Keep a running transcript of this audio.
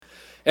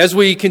As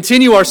we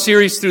continue our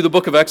series through the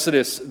book of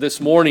Exodus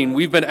this morning,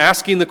 we've been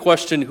asking the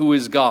question, who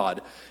is God?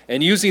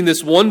 And using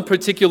this one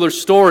particular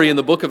story in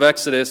the book of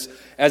Exodus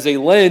as a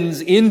lens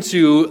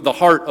into the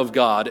heart of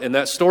God. And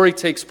that story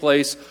takes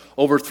place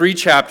over 3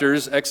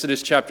 chapters,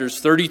 Exodus chapters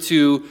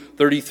 32,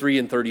 33,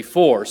 and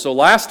 34. So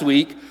last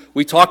week,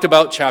 we talked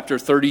about chapter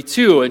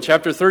 32, and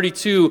chapter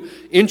 32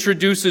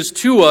 introduces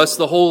to us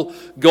the whole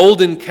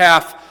golden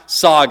calf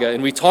saga,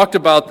 and we talked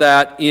about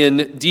that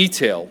in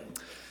detail.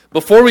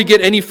 Before we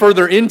get any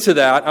further into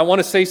that, I want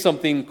to say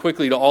something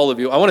quickly to all of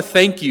you. I want to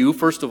thank you,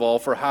 first of all,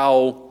 for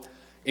how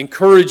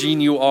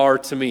encouraging you are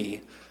to me.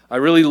 I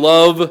really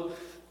love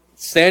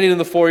standing in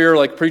the foyer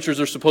like preachers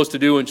are supposed to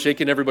do and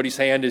shaking everybody's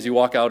hand as you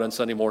walk out on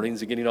Sunday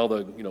mornings and getting all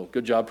the,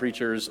 good job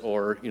preachers,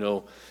 or,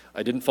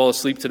 I didn't fall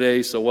asleep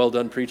today, so well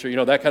done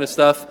preacher, that kind of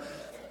stuff.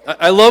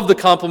 I love the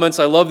compliments.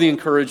 I love the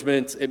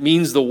encouragement. It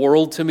means the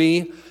world to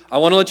me. I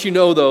want to let you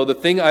know, though, the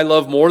thing I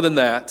love more than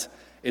that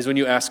is when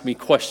you ask me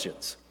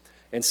questions.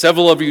 And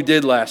several of you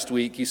did last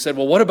week. You said,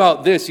 well, what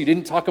about this? You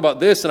didn't talk about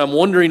this, and I'm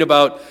wondering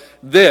about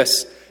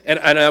this. And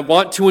I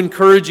want to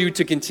encourage you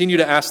to continue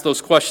to ask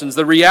those questions.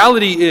 The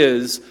reality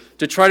is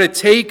to try to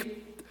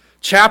take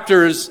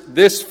chapters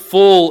this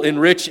full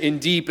and rich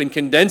and deep and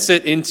condense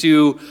it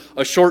into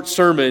a short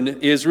sermon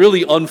is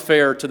really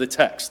unfair to the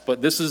text.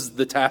 But this is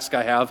the task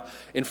I have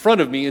in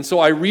front of me. And so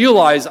I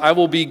realize I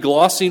will be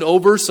glossing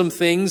over some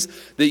things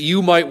that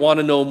you might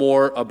want to know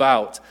more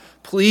about.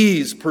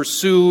 Please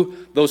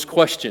pursue those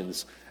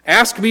questions.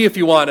 Ask me if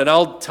you want, and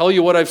I'll tell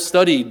you what I've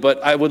studied,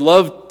 but I would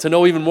love to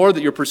know even more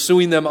that you're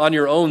pursuing them on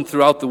your own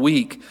throughout the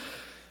week.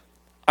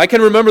 I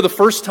can remember the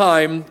first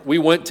time we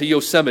went to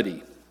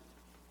Yosemite.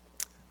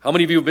 How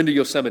many of you have been to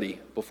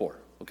Yosemite before?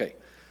 Okay.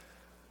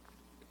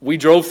 We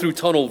drove through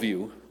Tunnel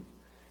View,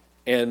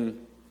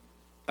 and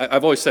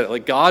I've always said it,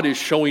 like God is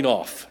showing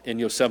off in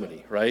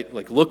Yosemite, right?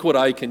 Like, look what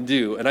I can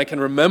do. And I can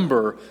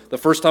remember the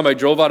first time I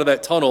drove out of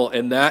that tunnel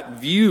and that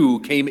view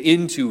came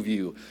into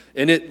view.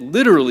 And it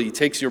literally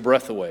takes your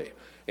breath away.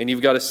 And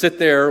you've got to sit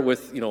there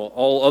with,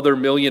 all other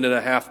 1.5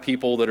 million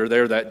people that are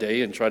there that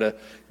day and try to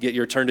get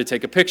your turn to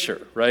take a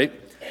picture, right?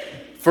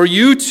 For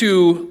you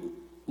to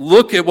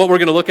look at what we're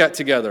going to look at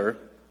together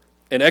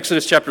in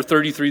Exodus chapter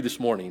 33 this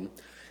morning,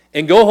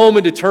 and go home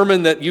and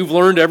determine that you've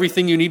learned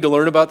everything you need to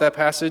learn about that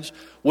passage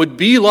would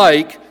be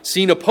like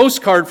seeing a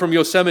postcard from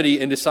Yosemite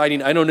and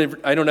deciding I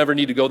don't ever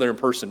need to go there in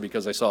person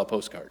because I saw a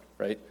postcard,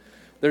 right?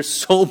 There's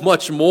so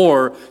much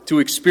more to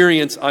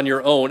experience on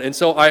your own. And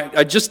so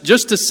I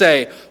just to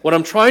say, what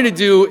I'm trying to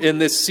do in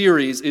this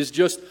series is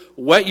just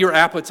whet your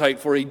appetite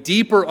for a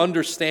deeper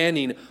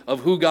understanding of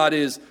who God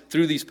is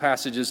through these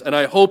passages. And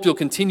I hope you'll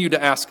continue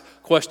to ask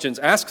questions.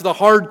 Ask the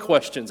hard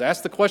questions.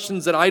 Ask the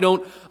questions that I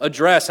don't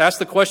address. Ask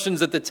the questions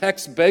that the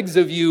text begs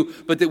of you,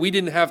 but that we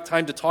didn't have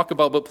time to talk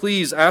about. But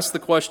please ask the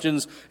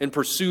questions and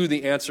pursue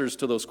the answers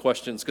to those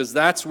questions, because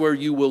that's where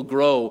you will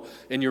grow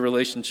in your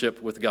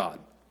relationship with God.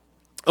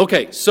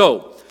 Okay,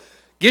 so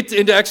get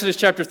into Exodus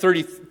chapter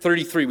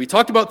 33. We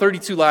talked about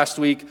 32 last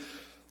week.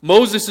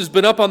 Moses has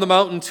been up on the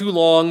mountain too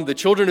long. The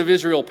children of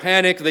Israel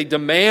panic. They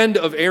demand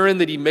of Aaron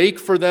that he make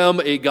for them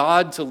a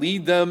god to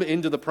lead them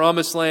into the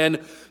promised land.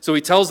 So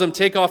he tells them,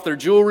 take off their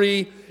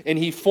jewelry, and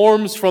he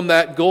forms from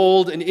that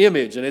gold an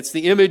image, and it's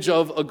the image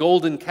of a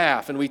golden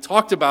calf. And we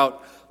talked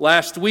about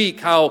last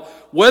week how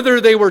whether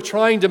they were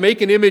trying to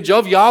make an image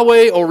of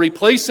Yahweh or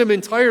replace him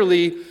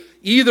entirely,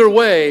 either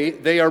way,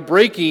 they are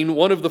breaking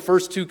one of the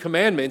first 2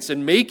 commandments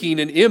and making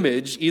an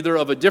image either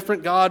of a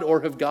different God or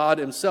of God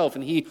himself.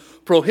 And he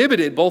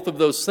prohibited both of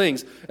those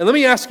things. And let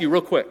me ask you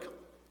real quick,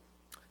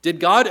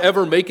 did God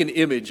ever make an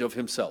image of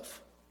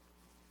himself?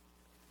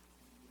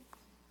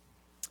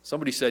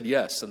 Somebody said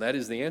yes, and that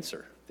is the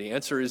answer. The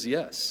answer is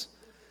yes.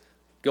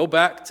 Go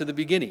back to the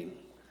beginning.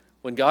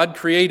 When God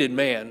created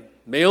man,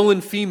 male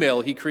and female,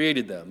 he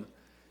created them.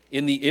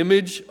 In the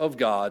image of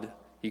God,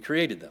 he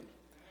created them.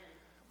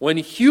 When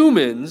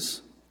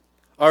humans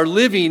are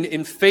living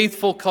in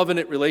faithful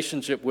covenant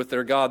relationship with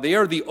their God, they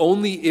are the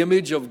only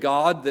image of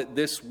God that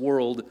this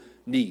world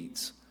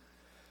needs.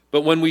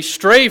 But when we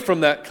stray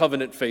from that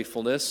covenant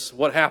faithfulness,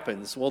 what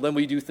happens? Well, then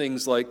we do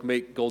things like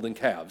make golden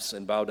calves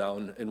and bow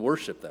down and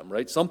worship them,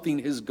 right? Something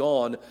has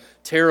gone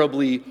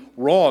terribly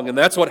wrong, and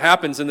that's what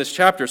happens in this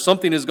chapter.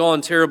 Something has gone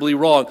terribly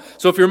wrong.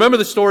 So if you remember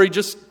the story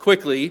just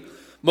quickly,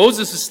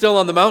 Moses is still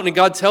on the mountain, and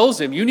God tells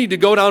him, you need to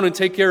go down and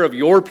take care of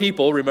your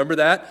people, remember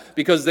that?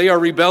 Because they are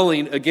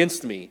rebelling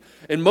against me.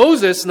 And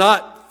Moses,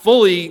 not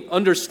fully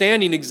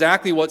understanding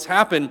exactly what's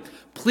happened,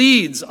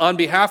 pleads on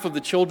behalf of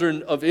the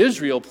children of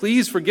Israel,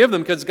 please forgive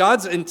them, because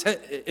God's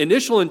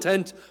initial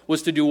intent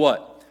was to do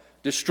what?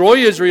 Destroy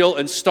Israel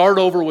and start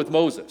over with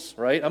Moses,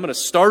 right? I'm going to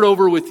start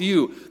over with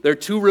you. They're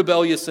too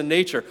rebellious in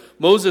nature.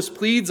 Moses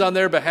pleads on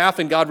their behalf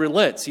and God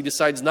relents. He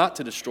decides not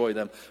to destroy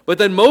them. But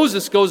then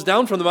Moses goes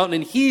down from the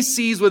mountain and he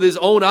sees with his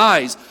own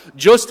eyes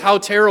just how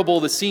terrible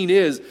the scene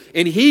is.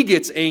 And he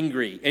gets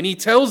angry and he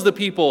tells the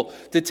people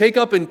to take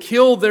up and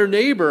kill their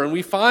neighbor. And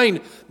we find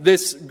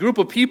this group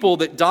of people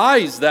that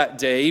dies that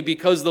day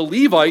because the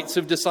Levites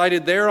have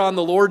decided they're on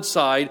the Lord's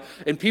side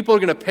and people are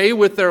going to pay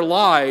with their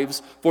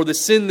lives for the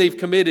sin they've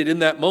committed in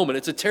that moment.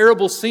 It's a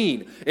terrible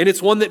scene, and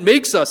it's one that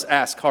makes us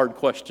ask hard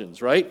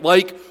questions, right?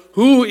 Like,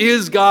 who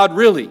is God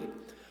really?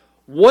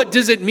 What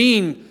does it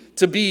mean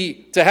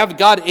to have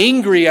God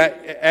angry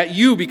at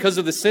you because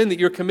of the sin that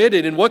you're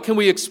committed? And what can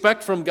we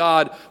expect from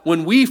God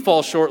when we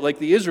fall short like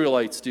the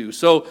Israelites do?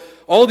 So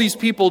all these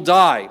people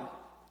die.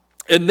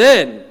 And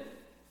then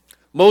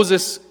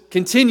Moses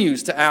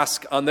continues to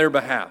ask on their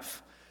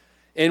behalf.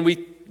 And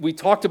we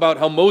talked about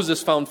how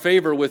Moses found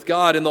favor with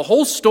God, and the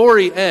whole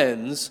story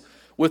ends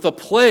with a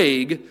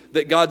plague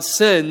that God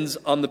sends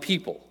on the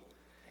people.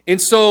 And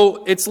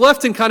so it's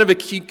left in kind of a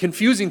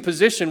confusing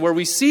position where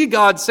we see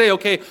God say,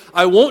 okay,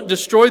 I won't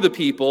destroy the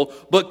people,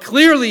 but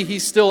clearly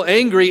he's still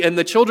angry and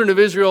the children of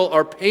Israel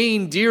are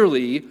paying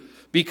dearly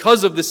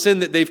because of the sin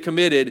that they've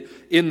committed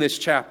in this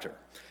chapter.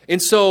 And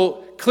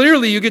so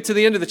clearly you get to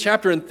the end of the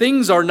chapter and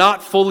things are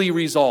not fully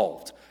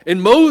resolved. And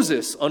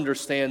Moses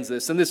understands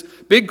this. And this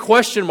big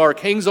question mark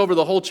hangs over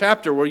the whole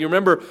chapter where you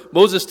remember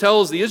Moses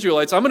tells the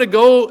Israelites, I'm going to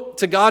go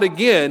to God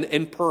again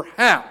and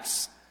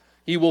perhaps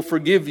he will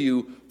forgive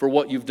you for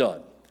what you've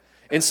done.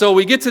 And so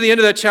we get to the end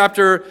of that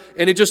chapter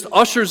and it just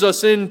ushers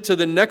us into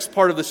the next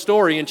part of the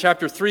story in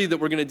chapter 3 that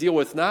we're going to deal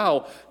with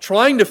now,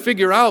 trying to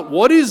figure out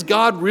what is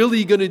God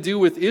really going to do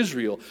with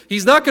Israel.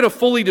 He's not going to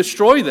fully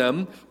destroy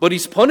them, but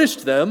he's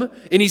punished them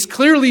and he's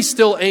clearly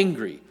still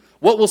angry.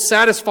 What will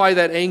satisfy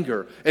that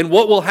anger? And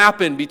what will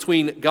happen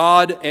between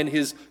God and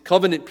his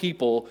covenant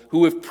people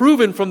who have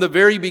proven from the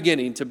very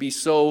beginning to be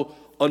so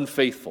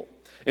unfaithful?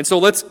 And so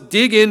let's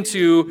dig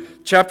into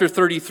chapter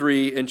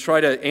 33 and try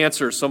to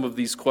answer some of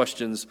these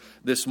questions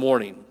this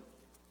morning.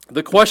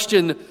 The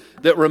question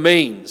that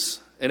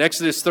remains in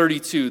Exodus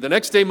 32, the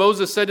next day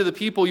Moses said to the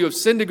people, you have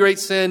sinned a great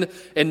sin,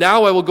 and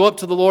now I will go up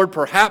to the Lord.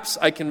 Perhaps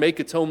I can make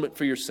atonement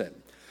for your sin.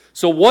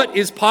 So what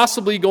is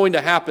possibly going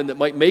to happen that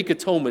might make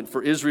atonement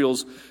for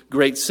Israel's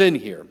great sin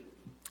here?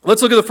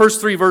 Let's look at the first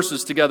 3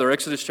 verses together,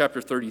 Exodus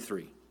chapter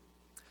 33.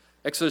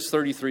 Exodus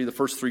 33, the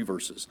first 3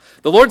 verses.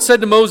 The Lord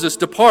said to Moses,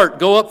 depart,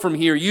 go up from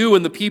here, you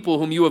and the people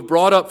whom you have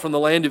brought up from the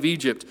land of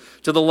Egypt,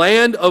 to the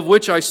land of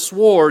which I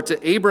swore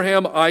to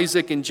Abraham,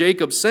 Isaac, and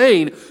Jacob,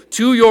 saying,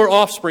 to your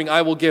offspring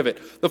I will give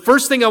it. The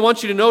first thing I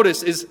want you to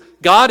notice is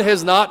God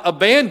has not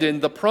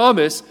abandoned the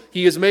promise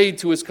he has made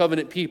to his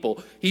covenant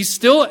people. He's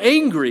still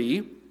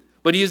angry,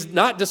 but he has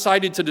not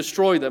decided to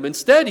destroy them.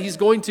 Instead, he's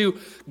going to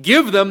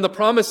give them the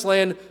promised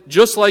land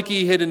just like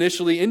he had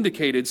initially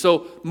indicated.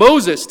 So,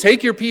 Moses,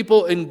 take your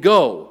people and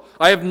go.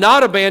 I have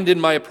not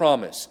abandoned my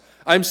promise.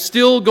 I'm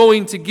still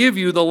going to give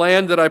you the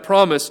land that I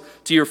promised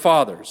to your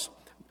fathers.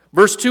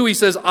 Verse 2, he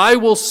says, I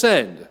will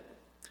send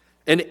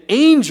an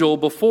angel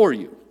before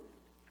you,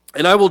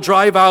 and I will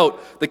drive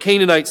out the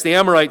Canaanites, the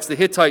Amorites, the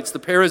Hittites, the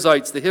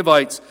Perizzites, the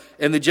Hivites,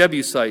 and the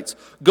Jebusites.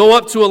 Go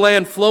up to a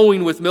land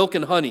flowing with milk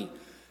and honey.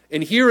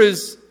 And here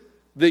is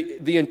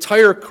the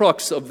entire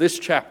crux of this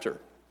chapter,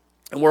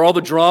 and where all the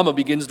drama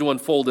begins to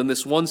unfold in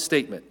this one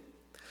statement.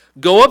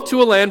 Go up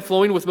to a land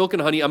flowing with milk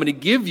and honey. I'm going to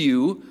give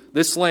you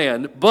this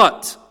land,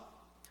 but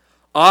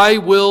I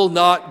will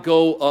not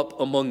go up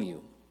among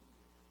you.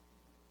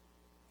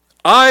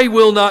 I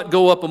will not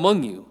go up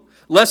among you,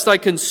 lest I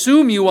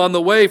consume you on the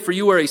way, for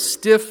you are a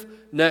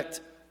stiff-necked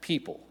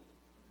people.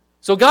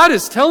 So God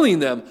is telling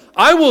them,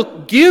 I will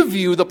give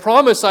you the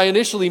promise I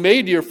initially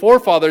made to your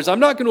forefathers. I'm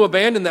not going to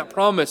abandon that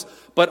promise,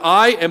 but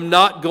I am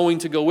not going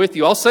to go with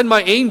you. I'll send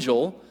my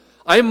angel.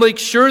 I'll make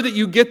sure that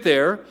you get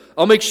there.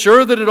 I'll make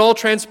sure that it all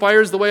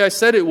transpires the way I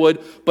said it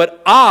would,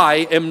 but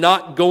I am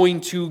not going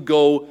to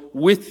go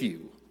with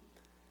you.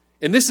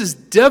 And this is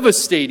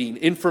devastating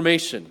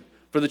information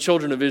for the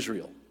children of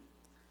Israel.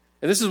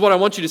 And this is what I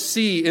want you to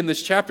see in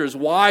this chapter, is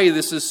why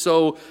this is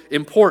so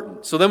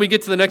important. So then we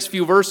get to the next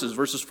few verses,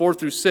 verses 4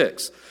 through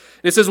 6. And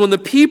it says, when the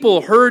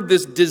people heard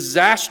this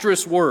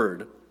disastrous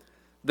word,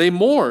 they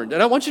mourned.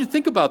 And I want you to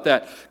think about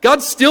that.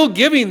 God's still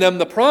giving them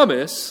the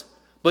promise,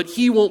 but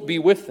he won't be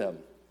with them.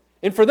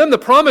 And for them, the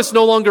promise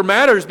no longer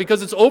matters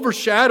because it's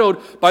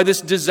overshadowed by this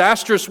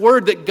disastrous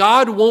word that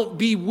God won't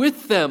be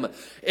with them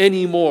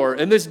anymore.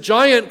 And this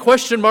giant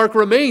question mark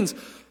remains.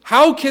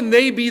 How can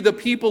they be the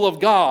people of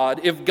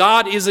God if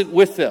God isn't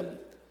with them?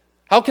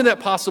 How can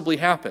that possibly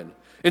happen?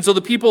 And so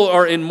the people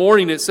are in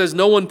mourning. It says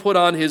no one put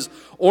on his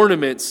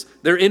ornaments.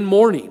 They're in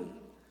mourning.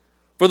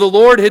 For the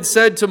Lord had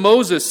said to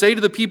Moses, say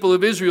to the people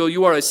of Israel,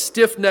 you are a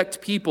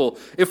stiff-necked people.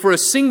 If for a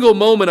single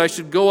moment I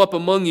should go up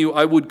among you,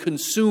 I would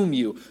consume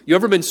you. You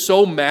ever been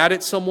so mad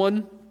at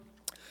someone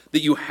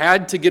that you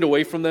had to get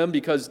away from them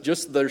because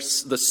just the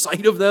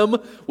sight of them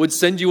would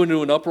send you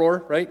into an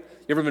uproar, right?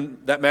 You ever been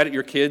that mad at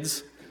your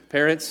kids?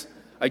 Parents,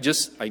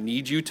 I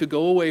need you to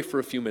go away for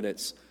a few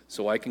minutes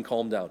so I can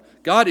calm down.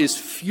 God is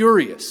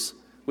furious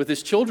with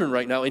his children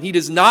right now, and he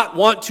does not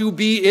want to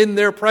be in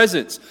their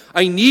presence.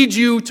 I need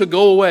you to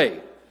go away.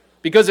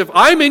 Because if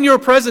I'm in your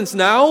presence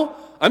now,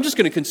 I'm just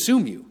going to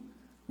consume you.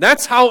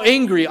 That's how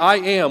angry I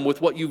am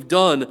with what you've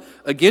done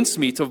against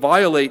me to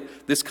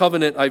violate this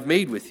covenant I've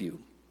made with you.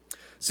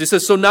 So he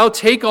says, so now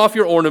take off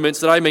your ornaments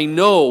that I may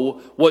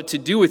know what to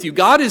do with you.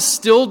 God is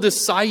still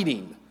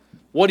deciding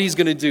what he's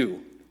going to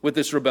do with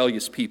this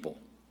rebellious people.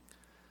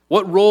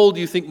 What role do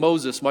you think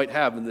Moses might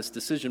have in this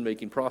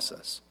decision-making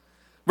process?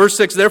 Verse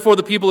 6, therefore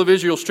the people of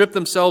Israel stripped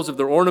themselves of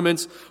their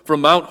ornaments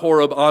from Mount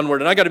Horeb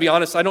onward. And I got to be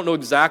honest, I don't know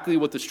exactly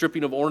what the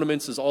stripping of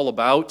ornaments is all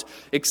about,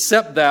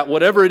 except that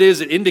whatever it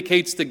is, it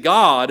indicates to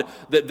God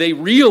that they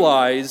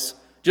realize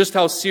just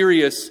how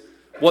serious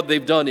what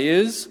they've done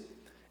is,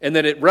 and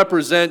that it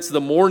represents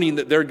the mourning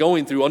that they're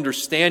going through,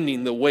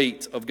 understanding the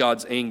weight of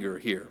God's anger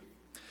here.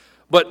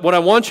 But what I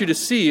want you to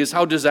see is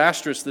how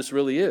disastrous this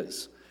really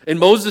is. And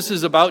Moses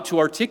is about to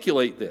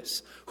articulate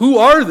this. Who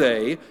are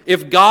they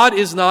if God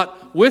is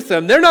not with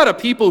them? They're not a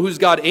people whose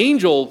God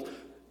angel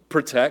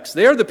protects.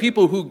 They are the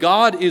people who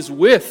God is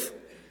with.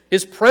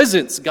 His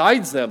presence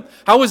guides them.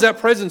 How has that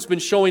presence been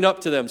showing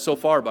up to them so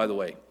far, by the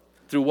way?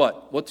 Through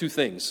what? What two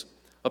things?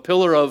 A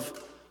pillar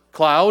of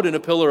cloud and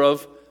a pillar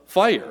of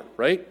fire,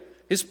 right?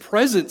 His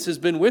presence has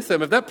been with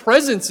them. If that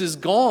presence is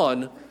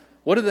gone,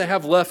 what do they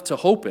have left to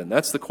hope in?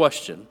 That's the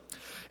question.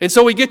 And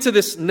so we get to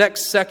this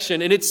next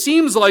section, and it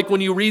seems like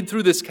when you read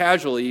through this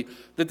casually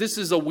that this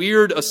is a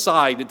weird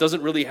aside. It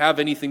doesn't really have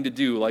anything to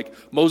do, like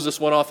Moses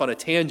went off on a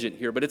tangent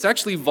here, but it's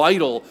actually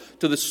vital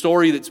to the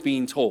story that's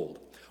being told.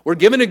 We're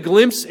given a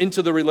glimpse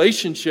into the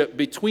relationship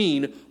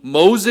between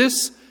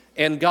Moses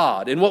and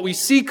God. And what we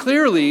see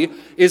clearly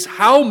is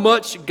how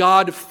much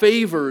God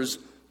favors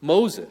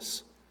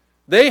Moses.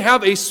 They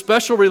have a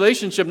special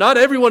relationship. Not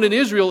everyone in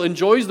Israel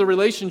enjoys the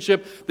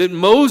relationship that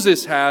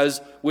Moses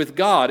has with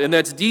God, and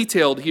that's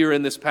detailed here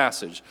in this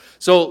passage.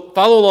 So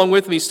follow along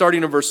with me,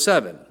 starting in verse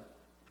 7.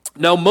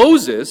 Now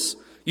Moses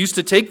used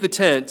to take the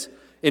tent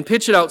and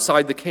pitch it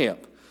outside the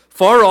camp,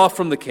 far off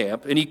from the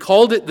camp, and he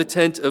called it the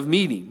tent of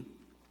meeting.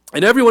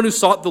 And everyone who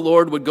sought the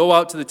Lord would go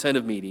out to the tent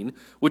of meeting,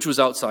 which was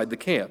outside the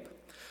camp.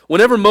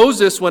 Whenever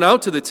Moses went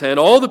out to the tent,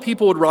 all the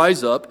people would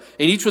rise up,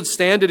 and each would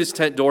stand at his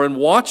tent door and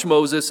watch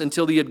Moses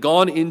until he had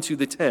gone into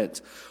the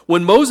tent.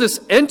 When Moses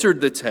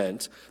entered the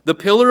tent, the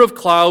pillar of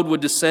cloud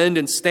would descend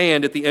and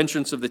stand at the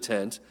entrance of the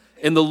tent,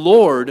 and the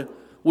Lord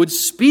would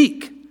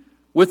speak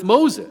with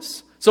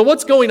Moses. So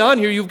what's going on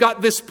here? You've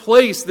got this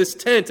place, this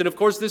tent, and of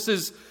course this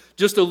is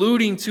just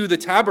alluding to the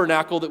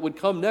tabernacle that would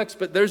come next,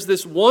 but there's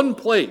this one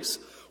place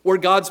where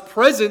God's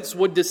presence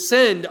would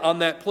descend on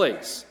that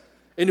place.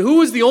 And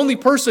who is the only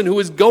person who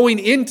is going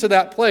into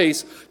that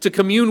place to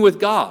commune with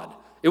God?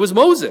 It was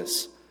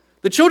Moses.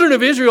 The children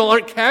of Israel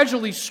aren't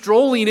casually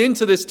strolling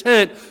into this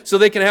tent so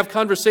they can have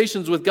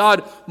conversations with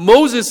God.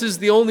 Moses is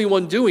the only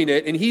one doing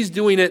it, and he's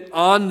doing it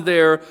on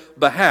their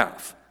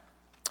behalf.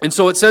 And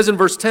so it says in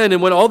verse 10,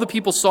 and when all the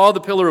people saw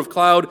the pillar of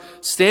cloud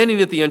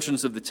standing at the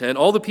entrance of the tent,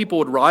 all the people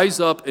would rise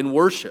up and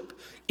worship,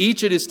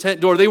 each at his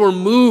tent door. They were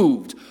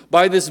moved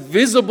by this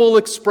visible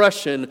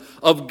expression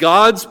of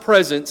God's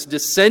presence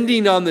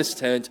descending on this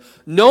tent,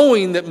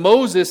 knowing that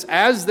Moses,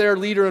 as their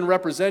leader and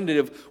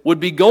representative, would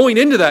be going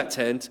into that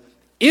tent,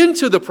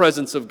 into the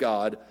presence of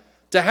God,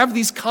 to have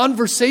these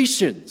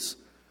conversations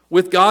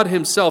with God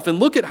himself. And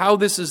look at how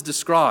this is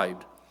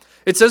described.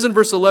 It says in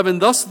verse 11,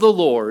 thus the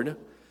Lord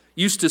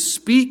used to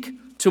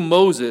speak to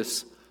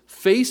Moses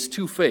face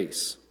to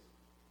face,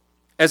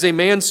 as a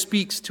man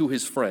speaks to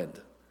his friend.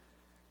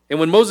 And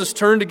when Moses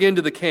turned again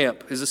to the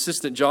camp, his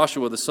assistant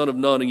Joshua, the son of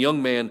Nun, a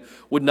young man,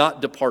 would not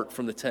depart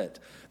from the tent.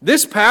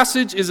 This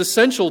passage is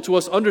essential to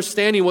us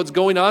understanding what's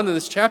going on in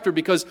this chapter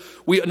because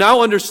we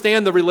now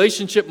understand the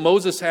relationship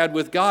Moses had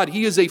with God.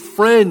 He is a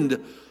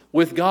friend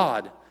with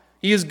God.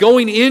 He is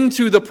going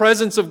into the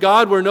presence of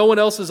God where no one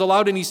else is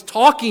allowed, and he's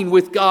talking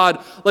with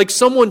God like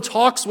someone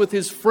talks with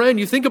his friend.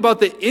 You think about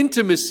the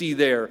intimacy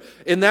there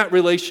in that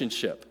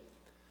relationship.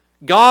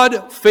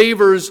 God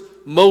favors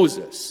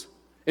Moses.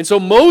 And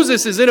so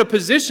Moses is in a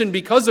position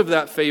because of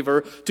that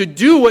favor to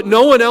do what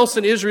no one else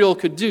in Israel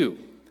could do.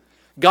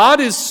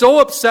 God is so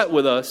upset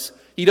with us,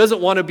 he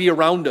doesn't want to be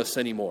around us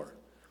anymore.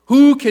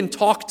 Who can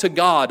talk to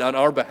God on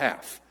our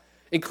behalf?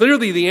 And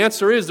clearly the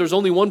answer is there's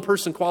only one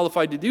person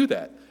qualified to do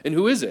that. And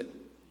who is it?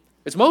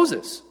 It's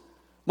Moses.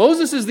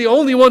 Moses is the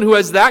only one who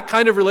has that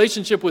kind of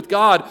relationship with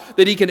God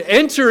that he can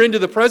enter into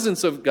the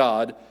presence of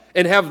God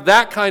and have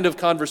that kind of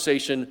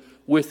conversation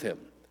with him.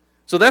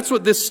 So that's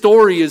what this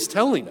story is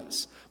telling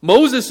us.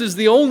 Moses is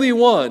the only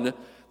one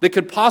that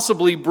could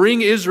possibly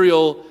bring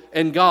Israel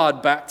and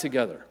God back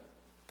together.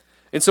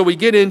 And so we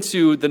get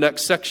into the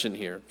next section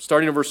here,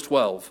 starting in verse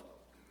 12.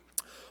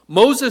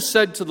 Moses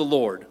said to the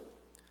Lord,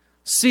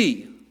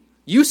 see,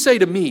 you say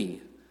to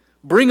me,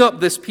 bring up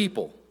this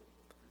people,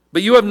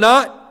 but you have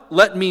not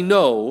let me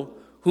know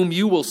whom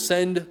you will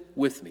send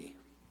with me.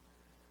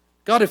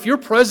 God, if your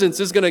presence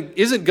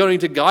isn't going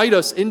to guide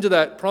us into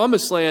that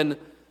promised land,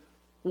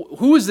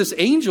 Who is this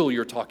angel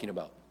you're talking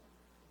about?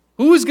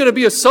 Who is going to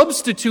be a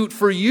substitute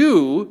for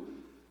you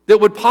that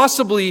would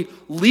possibly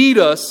lead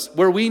us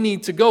where we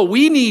need to go?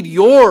 We need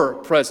your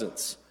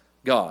presence,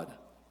 God.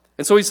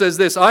 And so he says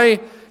this,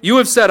 you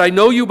have said, I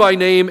know you by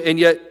name,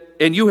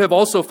 and you have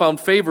also found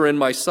favor in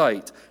my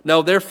sight.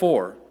 Now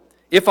therefore,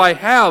 if I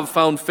have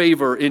found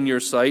favor in your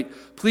sight,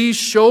 please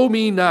show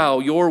me now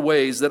your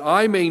ways, that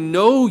I may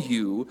know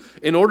you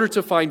in order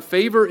to find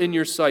favor in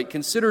your sight.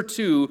 Consider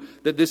too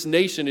that this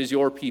nation is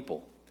your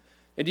people.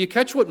 And do you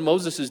catch what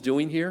Moses is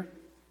doing here?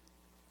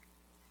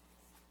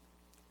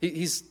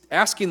 He's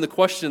asking the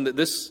question that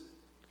this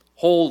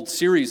whole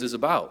series is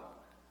about.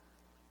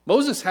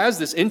 Moses has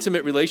this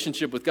intimate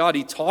relationship with God.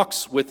 He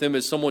talks with him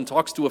as someone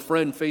talks to a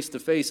friend face to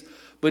face,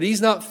 but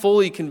he's not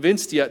fully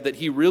convinced yet that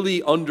he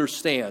really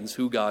understands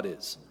who God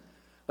is.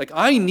 Like,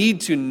 I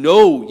need to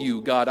know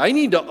you, God. I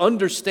need to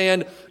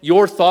understand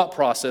your thought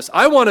process.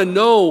 I want to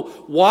know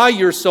why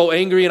you're so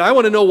angry, and I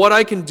want to know what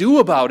I can do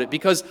about it,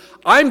 because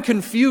I'm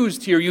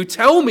confused here. You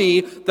tell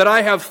me that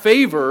I have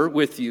favor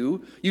with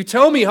you. You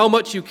tell me how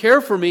much you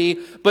care for me,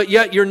 but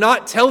yet you're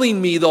not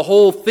telling me the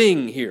whole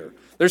thing here.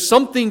 There's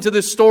something to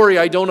this story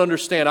I don't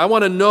understand. I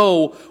want to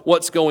know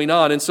what's going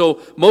on. And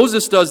so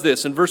Moses does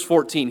this. In verse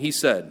 14,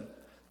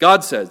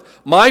 God says,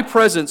 my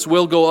presence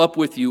will go up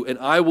with you, and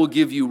I will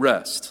give you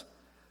rest.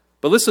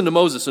 But listen to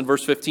Moses in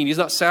verse 15. He's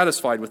not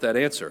satisfied with that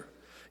answer.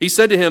 He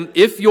said to him,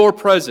 if your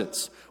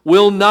presence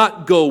will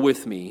not go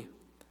with me,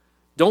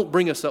 don't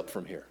bring us up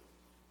from here.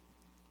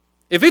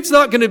 If it's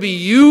not going to be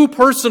you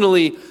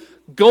personally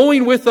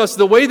going with us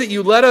the way that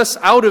you led us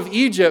out of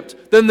Egypt,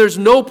 then there's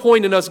no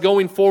point in us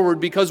going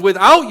forward, because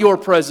without your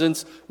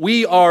presence,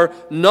 we are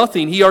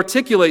nothing. He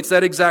articulates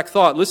that exact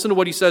thought. Listen to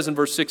what he says in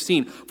verse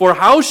 16. For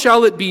how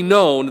shall it be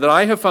known that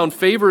I have found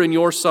favor in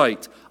your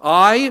sight,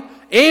 I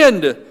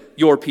and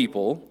your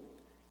people?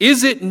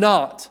 Is it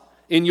not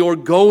in your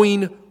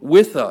going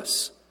with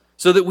us,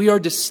 so that we are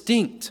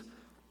distinct,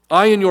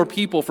 I and your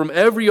people, from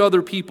every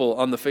other people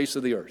on the face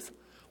of the earth?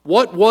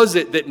 What was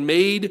it that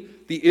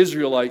made the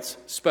Israelites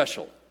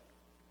special?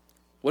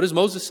 What is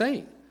Moses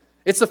saying?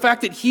 It's the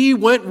fact that he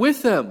went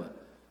with them.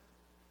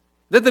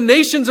 That the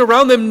nations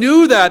around them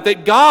knew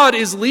that God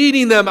is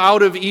leading them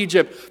out of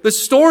Egypt. The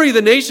story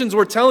the nations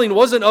were telling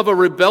wasn't of a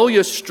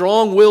rebellious,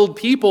 strong-willed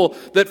people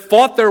that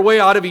fought their way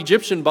out of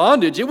Egyptian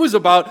bondage. It was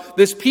about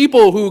this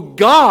people who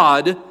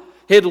God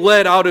had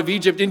led out of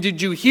Egypt. And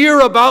did you hear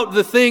about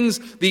the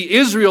things the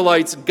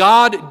Israelites,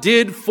 God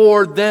did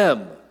for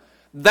them?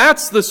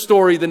 That's the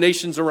story the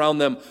nations around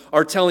them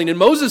are telling. And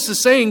Moses is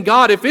saying,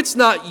 God, if it's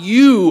not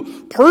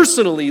you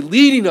personally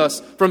leading us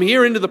from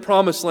here into the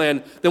promised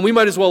land, then we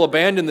might as well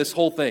abandon this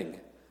whole thing.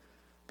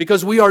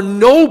 Because we are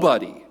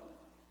nobody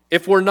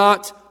if we're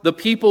not the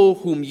people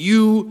whom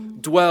you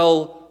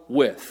dwell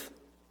with.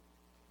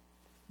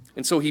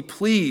 And so he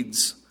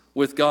pleads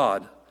with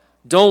God,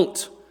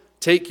 don't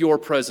take your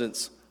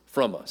presence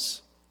from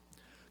us.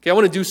 Okay, I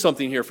want to do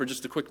something here for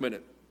just a quick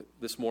minute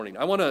this morning.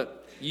 I want to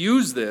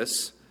use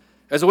this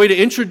as a way to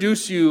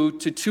introduce you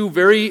to two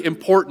very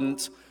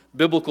important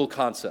biblical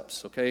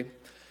concepts, okay?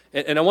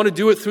 And I want to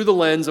do it through the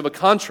lens of a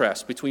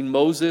contrast between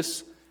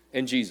Moses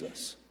and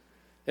Jesus.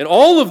 And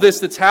all of this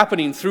that's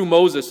happening through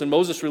Moses and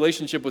Moses'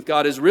 relationship with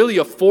God is really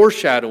a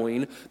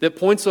foreshadowing that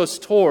points us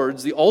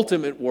towards the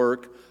ultimate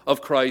work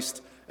of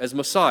Christ as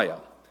Messiah.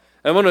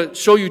 I want to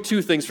show you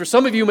two things. For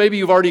some of you, maybe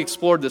you've already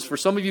explored this. For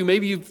some of you,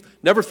 maybe you've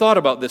never thought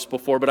about this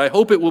before, but I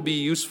hope it will be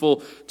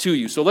useful to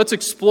you. So let's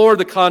explore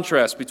the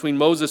contrast between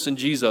Moses and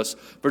Jesus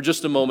for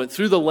just a moment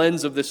through the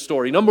lens of this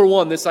story. Number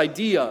one, this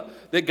idea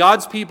that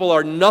God's people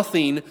are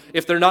nothing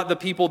if they're not the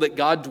people that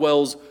God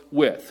dwells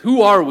with.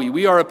 Who are we?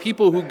 We are a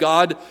people who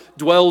God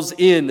dwells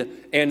in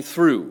and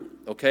through,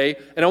 okay?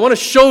 And I want to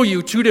show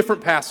you two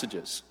different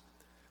passages.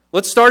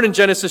 Let's start in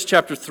Genesis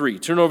chapter 3.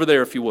 Turn over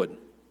there if you would.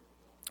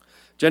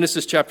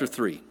 Genesis chapter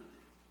 3.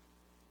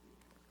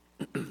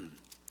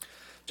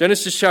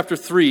 Genesis chapter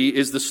 3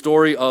 is the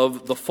story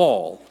of the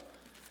fall.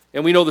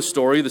 And we know the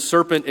story. The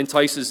serpent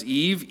entices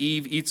Eve.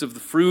 Eve eats of the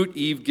fruit.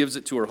 Eve gives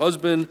it to her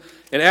husband.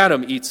 And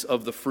Adam eats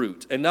of the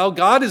fruit. And now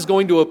God is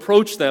going to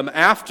approach them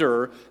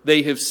after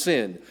they have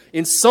sinned.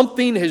 And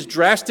something has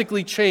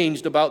drastically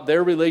changed about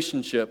their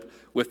relationship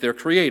with their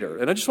Creator.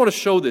 And I just want to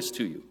show this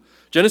to you.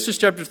 Genesis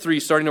chapter 3,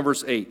 starting in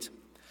verse 8.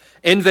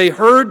 And they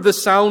heard the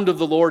sound of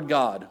the Lord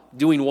God,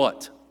 doing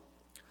what?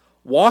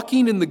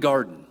 Walking in the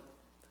garden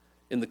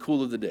in the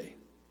cool of the day.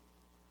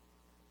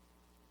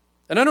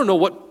 And I don't know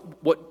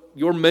what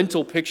your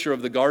mental picture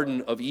of the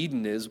Garden of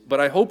Eden is, but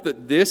I hope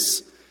that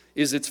this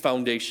is its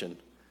foundation.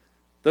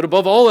 That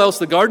above all else,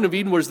 the Garden of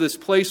Eden was this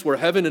place where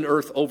heaven and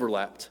earth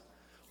overlapped,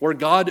 where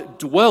God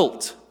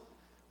dwelt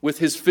with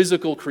his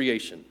physical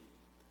creation.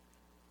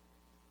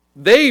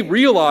 They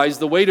realize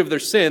the weight of their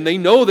sin. They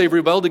know they've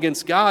rebelled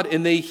against God,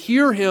 and they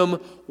hear him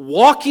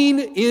walking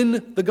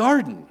in the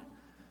garden.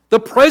 The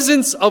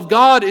presence of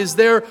God is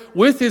there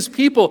with his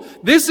people.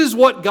 This is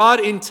what God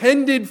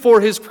intended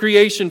for his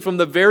creation from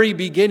the very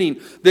beginning,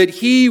 that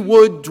he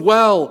would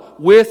dwell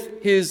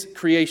with his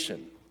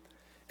creation.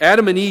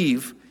 Adam and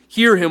Eve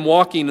hear him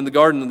walking in the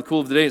garden in the cool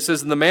of the day. It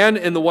says, and the man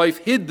and the wife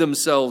hid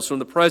themselves from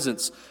the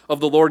presence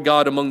of the Lord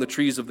God among the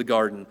trees of the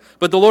garden.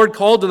 But the Lord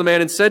called to the man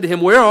and said to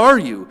him, where are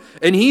you?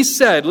 And he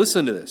said,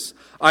 listen to this,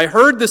 I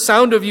heard the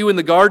sound of you in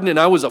the garden, and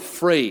I was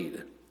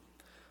afraid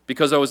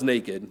because I was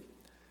naked,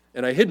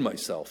 and I hid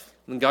myself.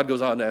 And God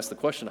goes on to ask the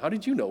question, how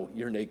did you know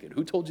you're naked?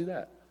 Who told you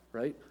that,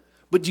 right?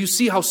 But do you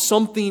see how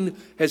something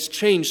has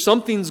changed?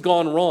 Something's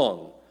gone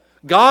wrong.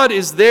 God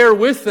is there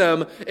with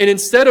them, and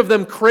instead of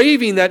them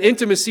craving that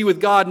intimacy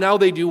with God, now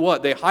they do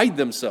what? They hide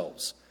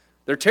themselves.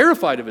 They're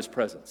terrified of his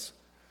presence.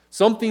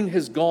 Something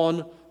has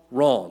gone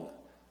wrong.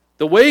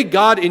 The way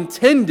God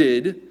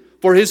intended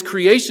for his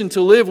creation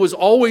to live was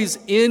always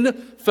in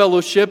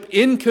fellowship,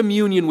 in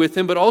communion with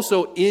him, but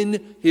also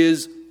in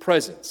his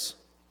presence.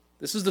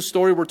 This is the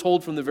story we're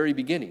told from the very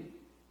beginning.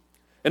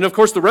 And of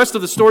course, the rest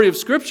of the story of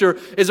Scripture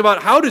is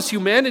about how does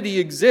humanity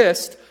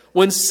exist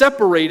when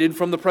separated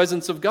from the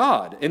presence of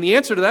God? And the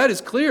answer to that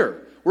is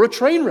clear. We're a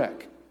train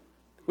wreck.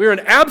 We're an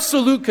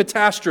absolute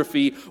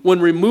catastrophe when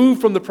removed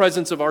from the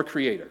presence of our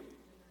Creator.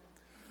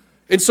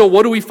 And so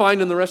what do we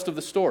find in the rest of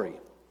the story?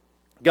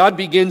 God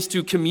begins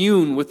to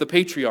commune with the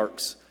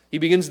patriarchs. He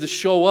begins to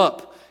show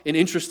up in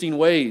interesting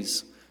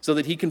ways so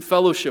that he can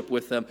fellowship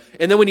with them.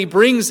 And then when he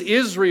brings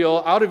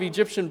Israel out of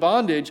Egyptian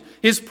bondage,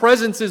 his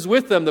presence is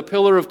with them, the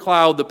pillar of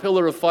cloud, the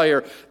pillar of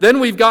fire. Then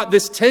we've got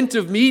this tent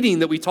of meeting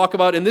that we talk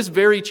about in this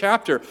very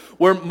chapter,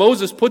 where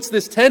Moses puts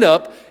this tent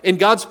up and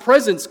God's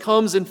presence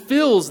comes and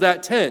fills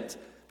that tent.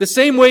 The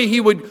same way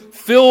he would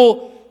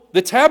fill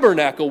the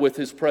tabernacle with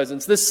his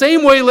presence. The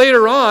same way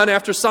later on,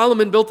 after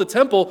Solomon built the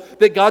temple,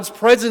 that God's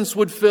presence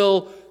would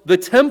fill the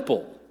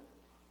temple.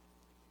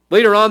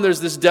 Later on,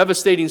 there's this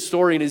devastating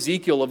story in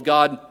Ezekiel of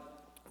God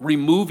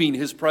removing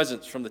his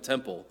presence from the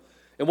temple.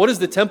 And what does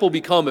the temple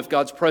become if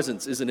God's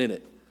presence isn't in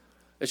it?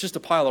 It's just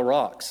a pile of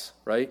rocks,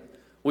 right?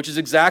 Which is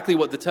exactly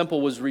what the temple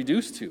was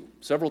reduced to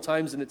several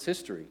times in its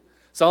history.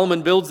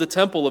 Solomon builds the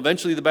temple.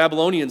 Eventually the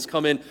Babylonians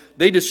come in.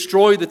 They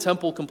destroy the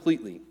temple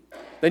completely.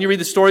 Then you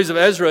read the stories of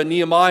Ezra and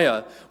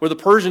Nehemiah, where the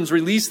Persians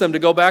release them to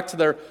go back to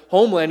their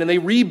homeland, and they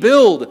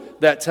rebuild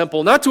that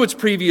temple, not to its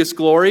previous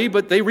glory,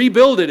 but they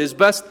rebuild it as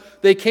best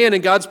they can,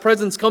 and God's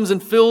presence comes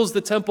and fills the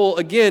temple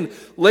again.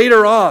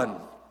 Later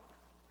on,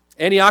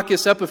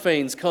 Antiochus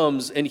Epiphanes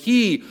comes, and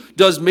he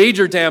does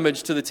major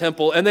damage to the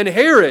temple, and then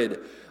Herod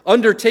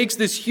undertakes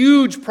this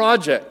huge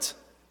project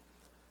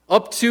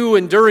up to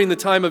and during the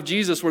time of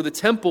Jesus, where the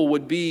temple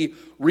would be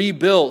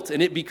rebuilt,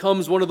 and it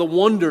becomes one of the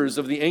wonders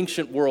of the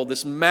ancient world,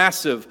 this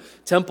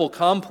massive temple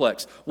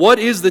complex. What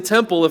is the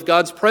temple if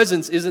God's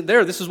presence isn't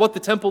there? This is what the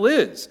temple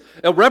is.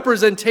 A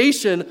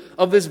representation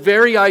of this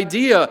very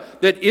idea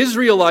that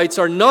Israelites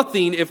are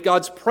nothing if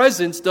God's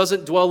presence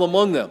doesn't dwell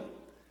among them.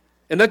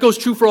 And that goes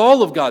true for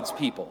all of God's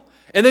people.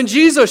 And then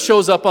Jesus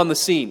shows up on the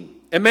scene.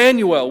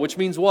 Emmanuel, which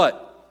means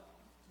what?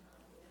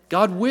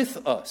 God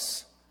with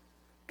us.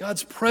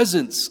 God's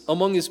presence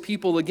among his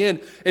people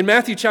again. In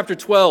Matthew chapter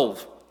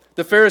 12,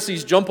 the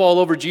Pharisees jump all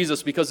over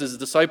Jesus because his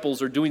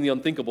disciples are doing the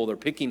unthinkable. They're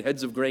picking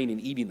heads of grain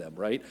and eating them,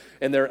 right?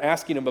 And they're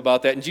asking him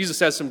about that. And Jesus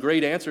has some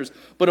great answers.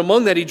 But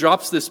among that, he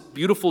drops this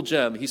beautiful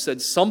gem. He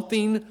said,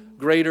 something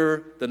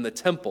greater than the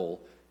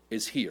temple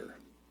is here.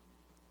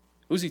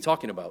 Who's he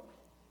talking about?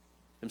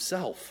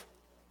 Himself,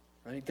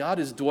 right? God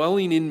is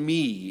dwelling in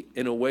me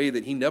in a way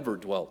that he never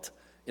dwelt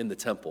in the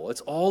temple.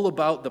 It's all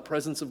about the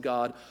presence of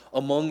God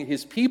among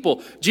his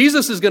people.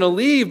 Jesus is going to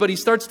leave, but he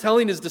starts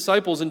telling his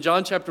disciples in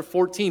John chapter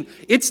 14,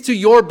 it's to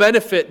your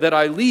benefit that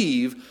I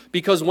leave,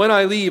 because when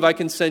I leave, I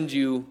can send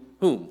you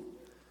whom?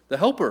 The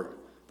Helper,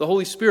 the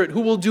Holy Spirit,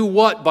 who will do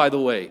what, by the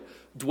way?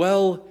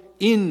 Dwell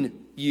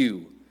in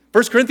you.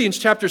 1 Corinthians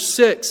chapter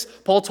 6,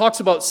 Paul talks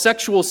about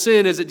sexual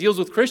sin as it deals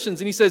with Christians,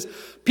 and he says,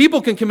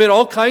 people can commit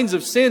all kinds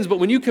of sins, but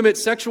when you commit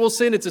sexual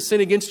sin, it's a sin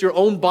against your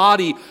own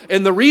body.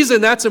 And the reason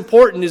that's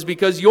important is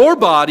because your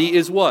body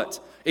is what?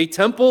 A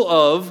temple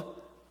of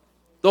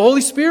the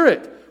Holy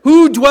Spirit,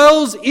 who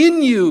dwells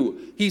in you,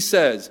 he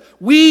says.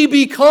 We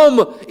become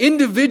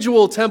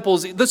individual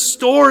temples. The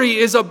story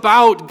is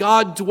about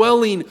God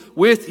dwelling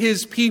with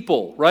his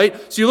people, right?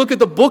 So you look at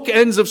the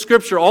bookends of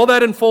Scripture, all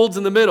that unfolds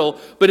in the middle,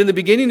 but in the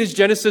beginning is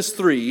Genesis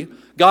 3,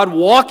 God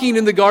walking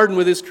in the garden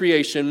with his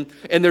creation,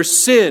 and there's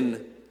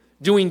sin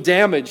doing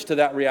damage to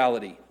that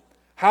reality.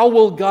 How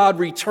will God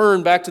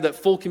return back to that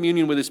full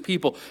communion with his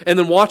people? And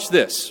then watch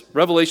this,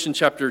 Revelation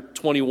chapter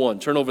 21.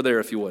 Turn over there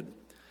if you would.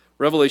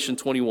 Revelation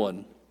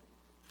 21.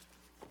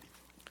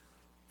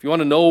 If you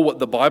want to know what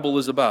the Bible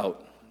is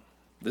about,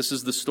 this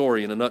is the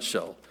story in a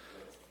nutshell.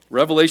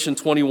 Revelation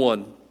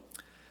 21.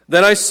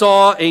 Then I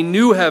saw a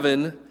new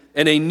heaven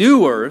and a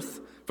new earth,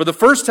 for the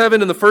first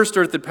heaven and the first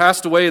earth had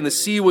passed away, and the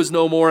sea was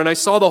no more. And I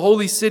saw the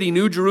holy city,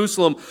 New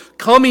Jerusalem,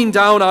 coming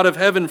down out of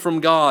heaven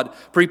from God,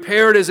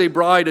 prepared as a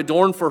bride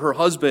adorned for her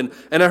husband.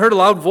 And I heard a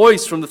loud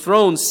voice from the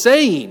throne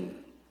saying,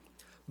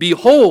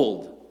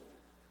 behold,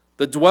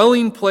 the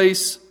dwelling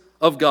place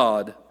of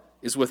God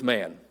is with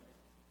man.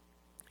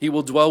 He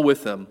will dwell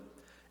with them,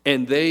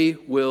 and they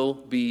will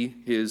be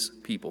his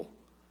people.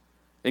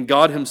 And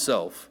God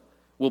himself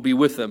will be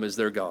with them as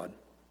their God.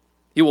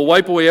 He will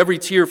wipe away every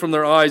tear from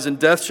their eyes, and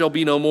death shall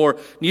be no more.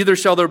 Neither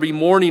shall there be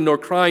mourning, nor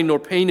crying, nor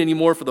pain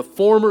anymore, for the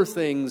former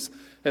things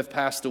have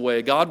passed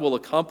away. God will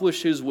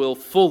accomplish his will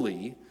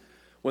fully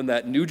when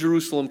that new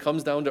Jerusalem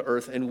comes down to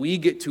earth, and we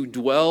get to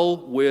dwell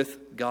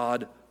with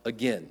God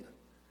again.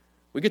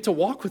 We get to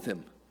walk with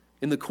him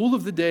in the cool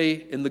of the day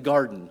in the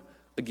garden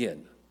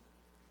again.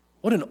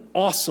 What an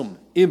awesome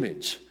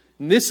image.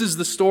 And this is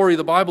the story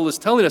the Bible is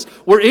telling us.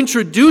 We're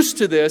introduced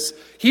to this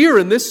here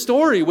in this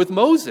story with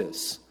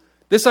Moses.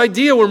 This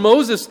idea where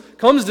Moses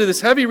comes to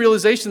this heavy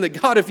realization that,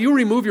 God, if you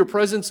remove your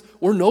presence,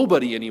 we're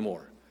nobody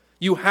anymore.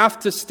 You have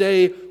to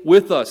stay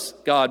with us,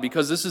 God,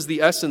 because this is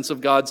the essence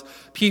of God's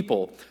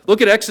people.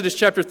 Look at Exodus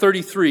chapter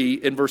 33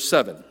 in verse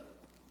 7.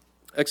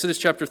 Exodus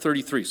chapter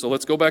 33. So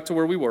let's go back to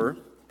where we were.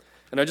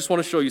 And I just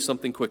want to show you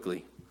something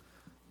quickly.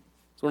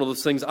 It's one of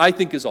those things I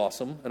think is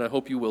awesome, and I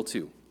hope you will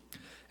too.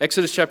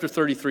 Exodus chapter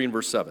 33 and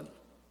verse 7.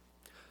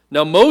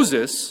 Now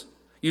Moses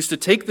used to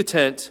take the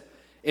tent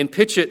and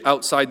pitch it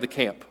outside the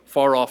camp,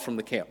 far off from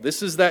the camp.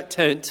 This is that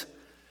tent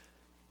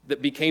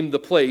that became the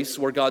place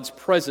where God's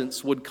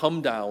presence would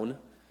come down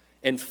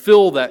and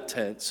fill that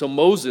tent so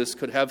Moses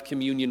could have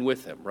communion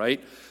with him,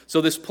 right?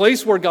 So this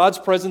place where God's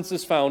presence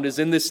is found is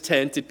in this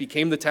tent. It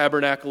became the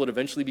tabernacle. It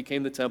eventually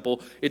became the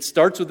temple. It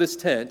starts with this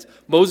tent.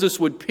 Moses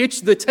would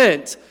pitch the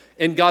tent,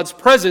 and God's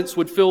presence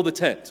would fill the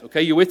tent.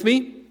 Okay, you with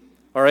me?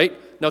 All right.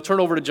 Now turn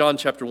over to John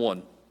chapter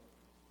 1.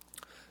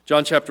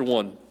 John chapter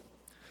 1.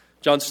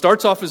 John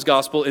starts off his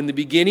gospel. In the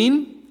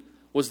beginning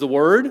was the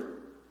Word.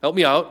 Help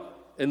me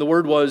out. And the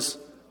Word was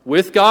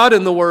with God,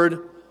 and the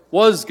Word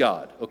was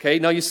God. Okay,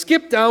 now you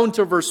skip down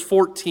to verse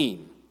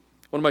 14.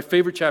 One of my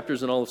favorite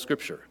chapters in all of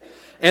Scripture.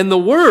 And the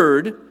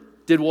Word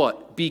did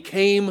what?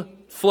 Became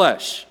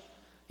flesh.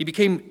 He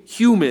became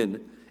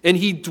human. And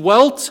he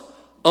dwelt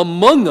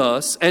among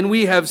us, and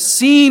we have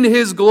seen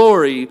his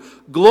glory,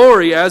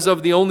 glory as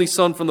of the only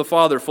Son from the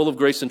Father, full of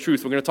grace and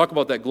truth. We're going to talk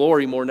about that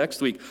glory more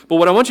next week. But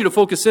what I want you to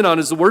focus in on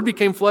is the Word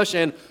became flesh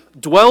and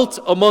dwelt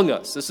among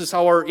us. This is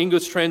how our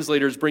English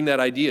translators bring that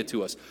idea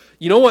to us.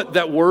 You know what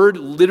that word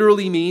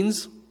literally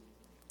means?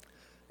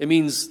 It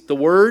means the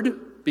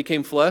Word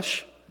became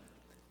flesh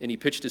and he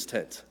pitched his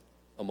tent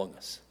among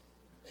us.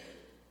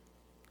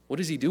 What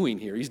is he doing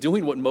here? He's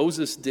doing what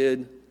Moses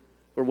did,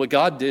 or what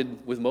God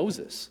did with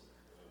Moses.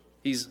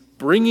 He's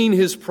bringing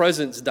his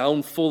presence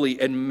down fully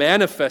and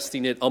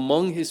manifesting it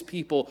among his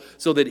people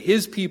so that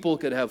his people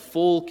could have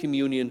full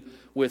communion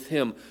with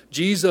him.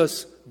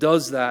 Jesus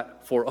does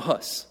that for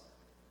us.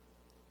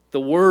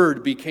 The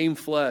Word became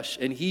flesh,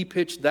 and he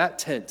pitched that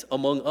tent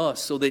among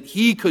us so that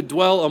he could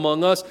dwell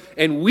among us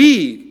and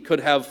we could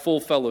have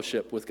full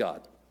fellowship with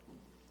God.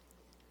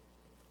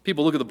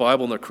 People look at the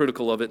Bible and they're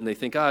critical of it and they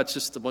think, it's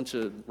just a bunch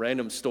of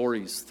random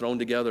stories thrown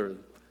together.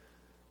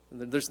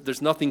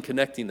 There's nothing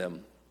connecting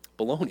them.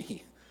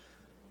 Baloney.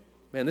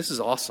 Man, this is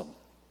awesome.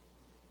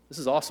 This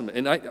is awesome.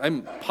 And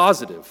I'm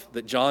positive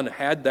that John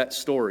had that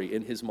story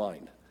in his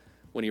mind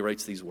when he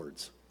writes these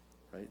words.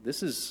 Right?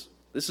 This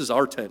is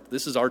our tent.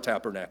 This is our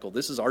tabernacle.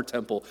 This is our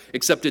temple,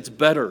 except it's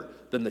better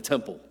than the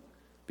temple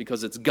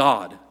because it's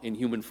God in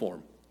human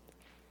form.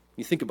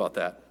 You think about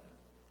that.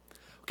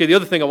 Okay, the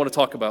other thing I want to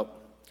talk about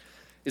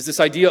is this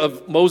idea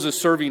of Moses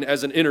serving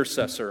as an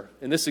intercessor.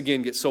 And this,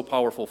 again, gets so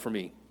powerful for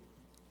me.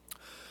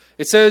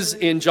 It says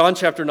in John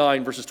chapter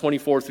 9, verses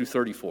 24 through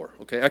 34.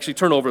 Okay, actually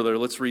turn over there.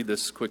 Let's read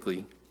this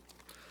quickly.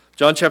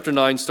 John chapter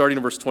 9, starting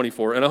in verse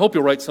 24. And I hope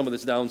you'll write some of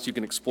this down so you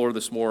can explore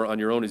this more on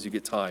your own as you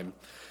get time.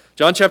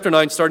 John chapter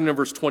 9, starting in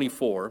verse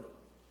 24.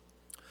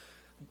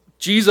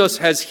 Jesus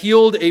has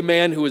healed a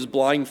man who is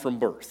blind from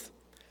birth.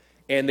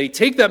 And they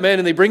take that man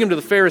and they bring him to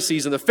the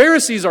Pharisees. And the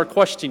Pharisees are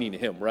questioning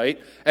him, right?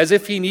 As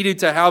if he needed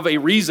to have a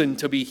reason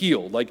to be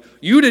healed. Like,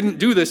 you didn't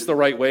do this the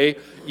right way.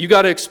 You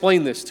got to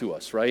explain this to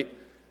us, right?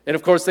 And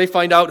of course, they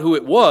find out who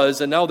it was,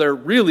 and now they're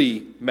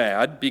really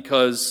mad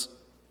because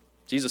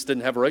Jesus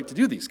didn't have a right to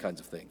do these kinds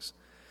of things.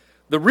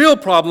 The real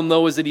problem,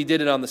 though, is that he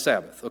did it on the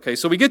Sabbath. Okay,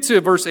 so we get to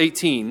verse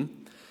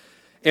 18,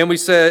 and we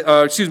say,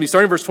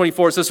 starting in verse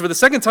 24, it says, For the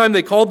second time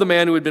they called the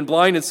man who had been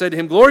blind and said to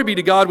him, Glory be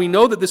to God, we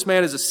know that this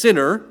man is a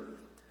sinner.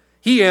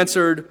 He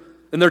answered,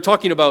 and they're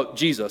talking about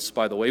Jesus,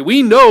 by the way.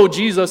 We know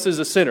Jesus is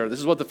a sinner. This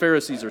is what the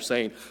Pharisees are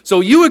saying. So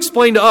you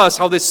explain to us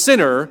how this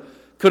sinner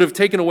could have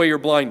taken away your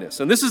blindness.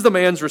 And this is the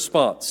man's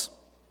response.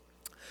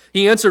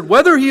 He answered,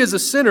 Whether he is a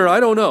sinner, I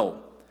don't know.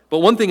 But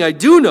one thing I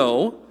do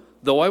know,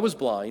 though I was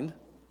blind,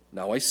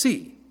 now I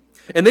see.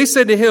 And they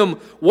said to him,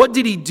 What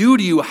did he do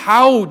to you?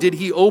 How did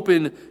he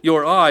open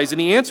your eyes?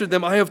 And he answered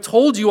them, I have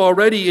told you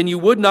already, and you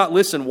would not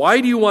listen. Why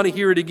do you want to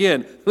hear it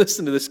again?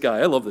 Listen to this guy.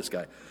 I love this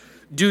guy.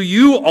 Do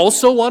you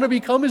also want to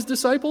become his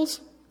disciples?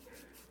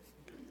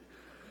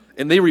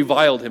 And they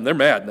reviled him. They're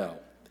mad now,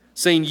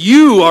 saying,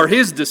 You are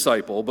his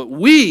disciple, but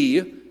we,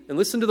 and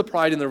listen to the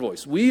pride in their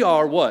voice, we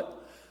are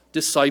what?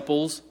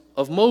 Disciples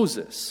of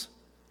Moses.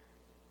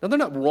 Now, they're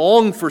not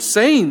wrong for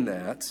saying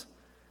that,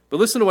 but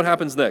listen to what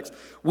happens next.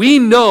 We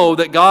know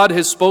that God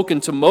has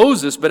spoken to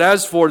Moses, but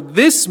as for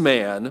this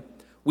man,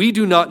 we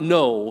do not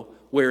know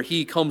where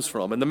he comes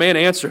from. And the man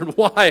answered,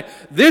 why,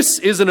 this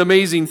is an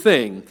amazing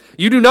thing.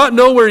 You do not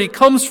know where he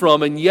comes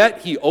from, and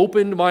yet he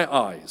opened my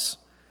eyes.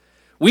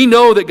 We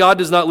know that God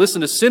does not listen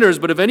to sinners,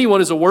 but if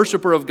anyone is a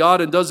worshiper of God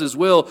and does his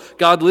will,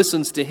 God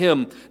listens to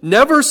him.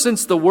 Never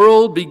since the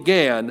world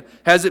began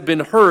has it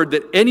been heard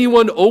that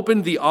anyone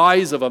opened the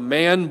eyes of a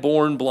man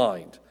born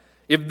blind.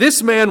 If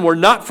this man were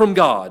not from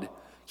God,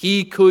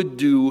 he could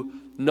do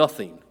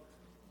nothing.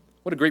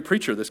 What a great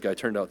preacher this guy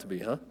turned out to be,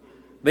 huh?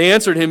 They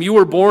answered him, you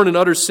were born in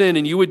utter sin,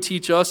 and you would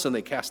teach us, and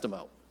they cast him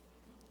out.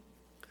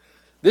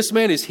 This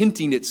man is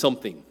hinting at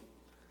something.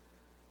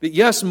 That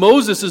yes,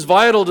 Moses is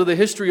vital to the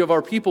history of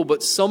our people,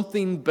 but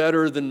something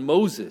better than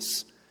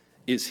Moses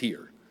is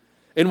here.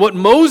 And what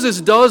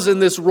Moses does in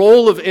this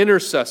role of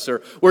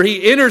intercessor, where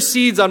he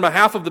intercedes on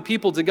behalf of the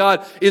people to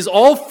God, is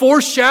all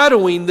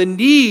foreshadowing the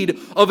need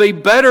of a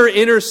better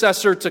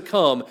intercessor to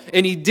come.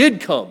 And he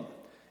did come,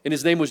 and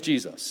his name was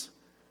Jesus.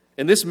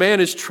 And this man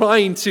is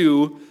trying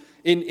to,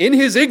 in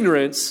his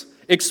ignorance,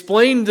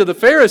 explain to the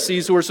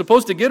Pharisees who are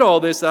supposed to get all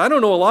this, that I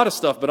don't know a lot of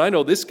stuff, but I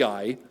know this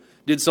guy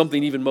did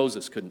something even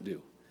Moses couldn't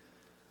do.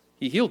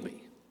 He healed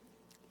me.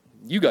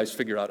 You guys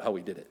figure out how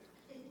he did it.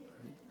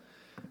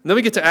 And then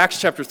we get to Acts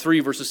chapter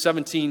 3, verses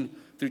 17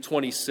 through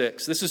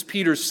 26. This is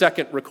Peter's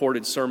second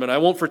recorded sermon. I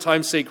won't for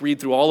time's sake read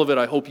through all of it.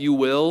 I hope you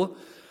will.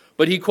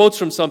 But he quotes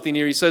from something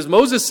here. He says,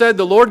 Moses said,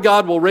 the Lord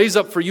God will raise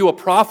up for you a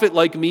prophet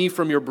like me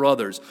from your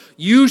brothers.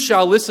 You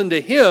shall listen to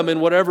him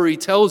in whatever he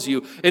tells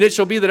you. And it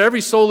shall be that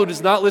every soul who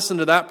does not listen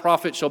to that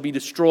prophet shall be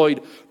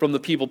destroyed from the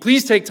people.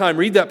 Please take time,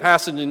 read that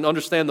passage and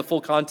understand the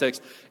full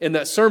context in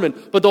that sermon.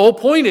 But the whole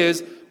point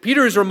is,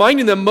 Peter is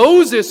reminding them,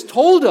 Moses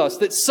told us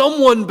that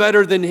someone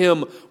better than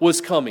him was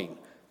coming.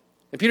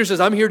 And Peter says,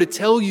 I'm here to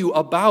tell you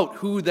about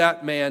who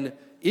that man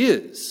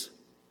is.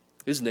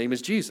 His name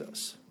is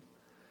Jesus.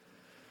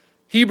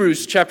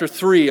 Hebrews chapter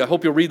 3, I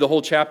hope you'll read the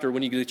whole chapter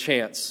when you get a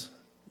chance.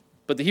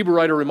 But the Hebrew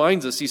writer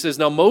reminds us, he says,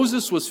 now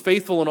Moses was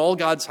faithful in all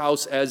God's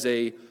house as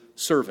a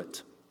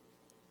servant,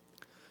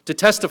 to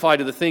testify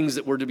to the things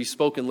that were to be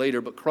spoken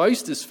later. But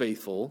Christ is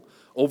faithful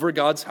over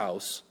God's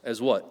house as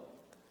what?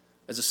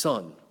 As a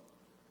son.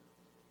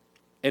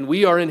 And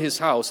we are in his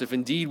house if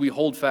indeed we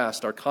hold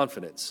fast our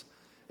confidence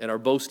and our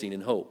boasting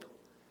in hope.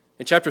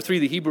 In chapter 3,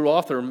 the Hebrew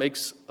author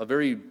makes a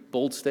very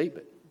bold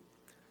statement,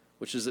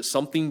 which is that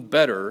something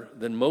better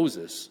than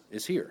Moses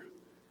is here.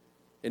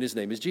 And his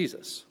name is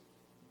Jesus.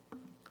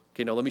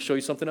 Okay, now let me show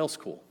you something else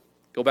cool.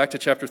 Go back to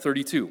chapter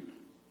 32.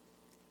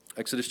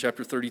 Exodus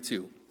chapter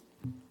 32.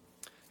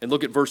 And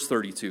look at verse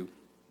 32.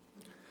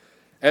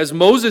 As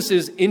Moses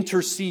is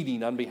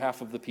interceding on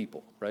behalf of the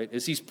people, right?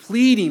 As he's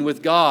pleading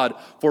with God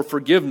for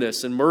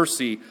forgiveness and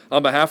mercy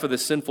on behalf of the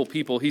sinful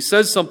people, he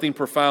says something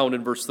profound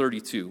in verse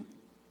 32.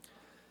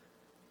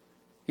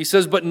 He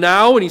says, but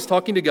now, and he's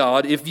talking to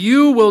God, if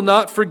you will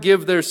not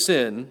forgive their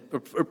sin,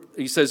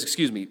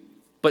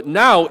 but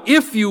now,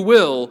 if you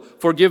will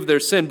forgive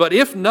their sin, but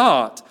if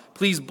not,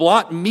 please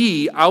blot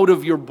me out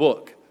of your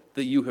book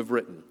that you have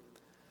written.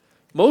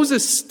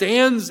 Moses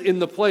stands in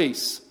the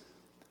place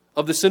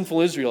of the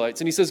sinful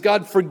Israelites. And he says,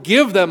 God,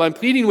 forgive them. I'm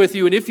pleading with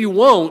you. And if you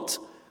won't,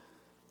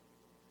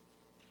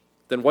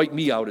 then wipe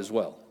me out as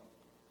well.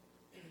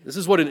 This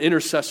is what an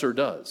intercessor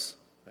does.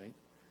 Right?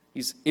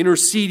 He's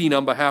interceding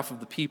on behalf of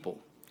the people.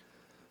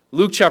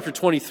 Luke chapter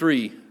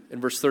 23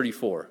 and verse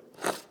 34.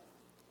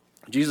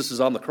 Jesus is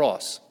on the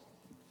cross.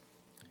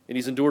 And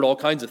he's endured all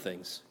kinds of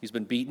things. He's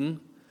been beaten.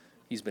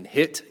 He's been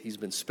hit. He's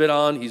been spit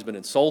on. He's been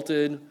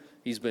insulted.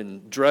 He's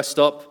been dressed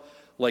up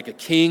like a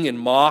king and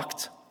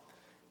mocked.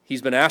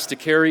 He's been asked to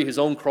carry his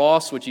own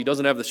cross, which he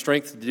doesn't have the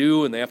strength to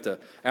do, and they have to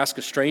ask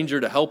a stranger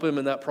to help him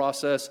in that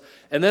process.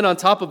 And then on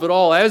top of it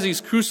all, as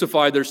he's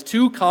crucified, there's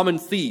two common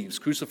thieves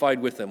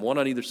crucified with him, one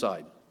on either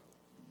side.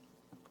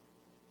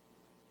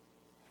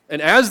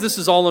 And as this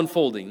is all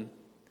unfolding,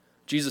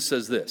 Jesus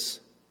says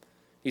this.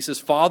 He says,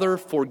 Father,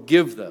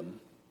 forgive them.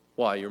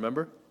 Why, you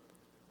remember?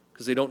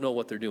 Because they don't know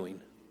what they're doing.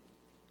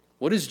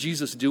 What is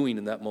Jesus doing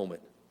in that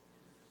moment?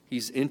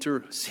 He's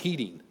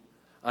interceding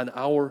on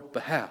our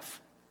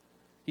behalf.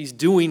 He's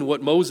doing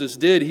what Moses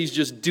did. He's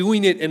just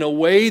doing it in a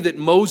way that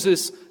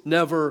Moses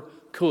never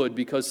could,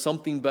 because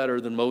something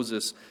better than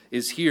Moses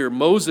is here.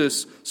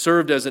 Moses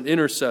served as an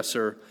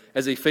intercessor,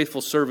 as a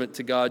faithful servant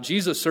to God.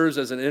 Jesus serves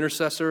as an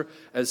intercessor,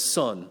 as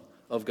Son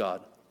of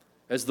God,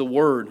 as the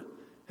Word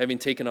having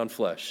taken on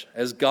flesh.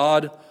 As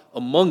God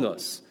among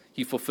us,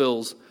 he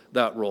fulfills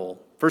that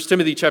role. 1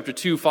 Timothy chapter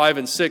 2, 5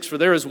 and 6, for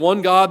there is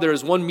one God, there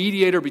is one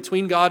mediator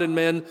between God and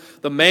men,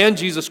 the man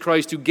Jesus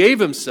Christ, who gave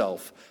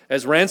himself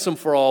as ransom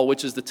for all,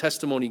 which is the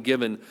testimony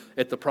given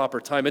at the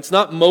proper time. It's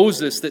not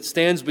Moses that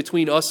stands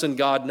between us and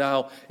God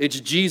now. It's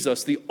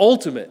Jesus, the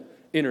ultimate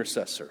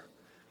intercessor.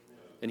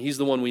 And he's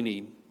the one we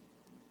need.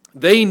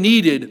 They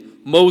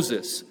needed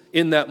Moses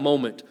in that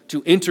moment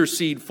to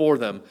intercede for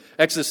them.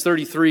 Exodus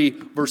 33,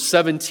 verse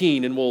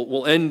 17, and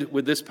we'll end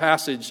with this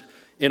passage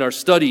in our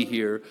study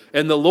here.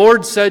 And the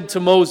Lord said to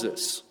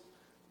Moses,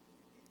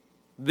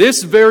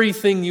 this very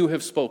thing you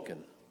have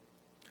spoken,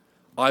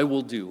 I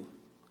will do.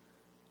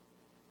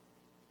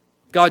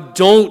 God,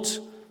 don't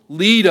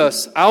lead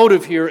us out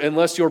of here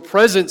unless your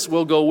presence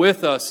will go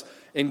with us.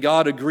 And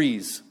God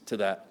agrees to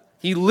that.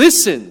 He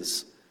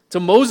listens to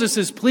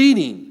Moses'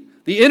 pleading.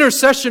 The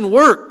intercession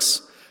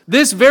works.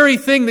 This very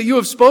thing that you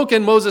have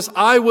spoken, Moses,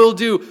 I will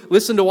do.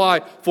 Listen to why.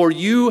 For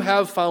you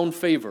have found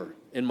favor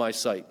in my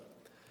sight,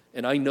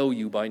 and I know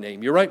you by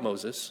name. You're right,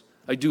 Moses.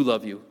 I do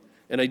love you,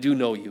 and I do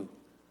know you.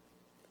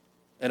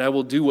 And I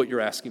will do what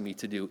you're asking me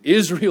to do.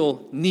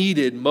 Israel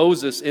needed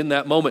Moses in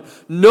that moment.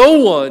 No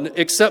one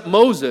except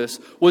Moses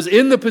was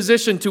in the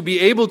position to be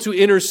able to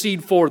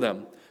intercede for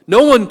them.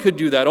 No one could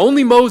do that.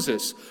 Only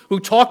Moses, who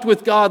talked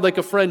with God like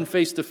a friend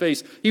face to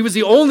face. He was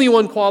the only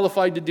one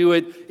qualified to do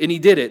it, and he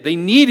did it. They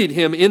needed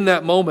him in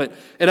that moment.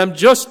 And I'm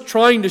just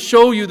trying to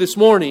show you this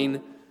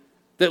morning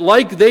that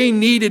like they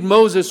needed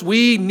Moses,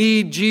 we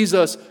need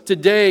Jesus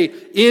today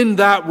in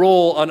that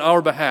role on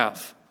our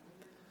behalf.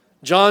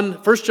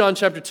 1 John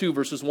chapter 2,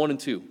 verses 1 and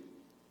 2.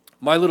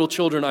 My little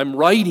children, I'm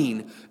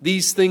writing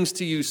these things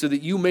to you so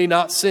that you may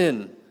not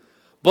sin.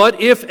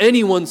 But if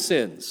anyone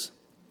sins,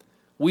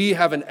 we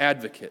have an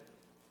advocate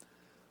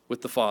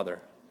with the Father,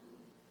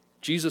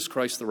 Jesus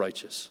Christ the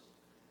righteous.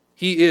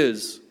 He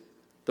is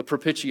the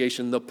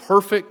propitiation, the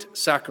perfect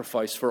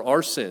sacrifice for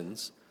our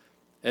sins,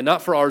 and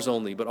not for ours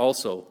only, but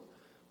also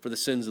for the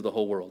sins of the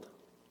whole world.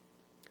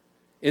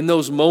 In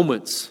those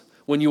moments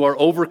when you are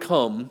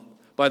overcome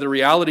by the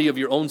reality of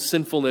your own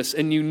sinfulness,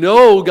 and you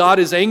know God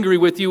is angry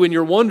with you, and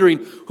you're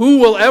wondering, who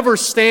will ever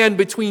stand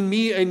between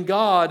me and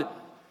God?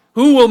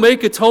 Who will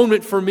make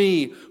atonement for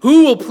me?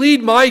 Who will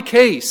plead my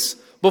case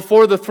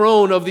before the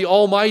throne of the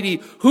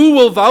Almighty? Who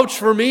will vouch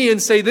for me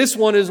and say this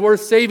one is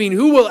worth saving?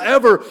 Who will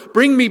ever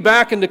bring me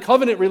back into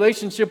covenant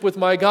relationship with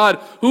my God?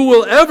 Who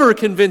will ever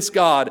convince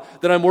God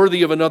that I'm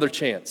worthy of another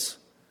chance?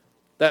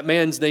 That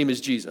man's name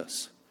is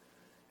Jesus.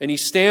 And he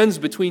stands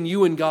between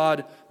you and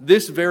God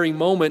this very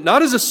moment,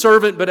 not as a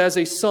servant, but as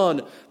a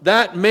son.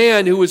 That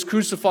man who was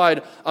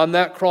crucified on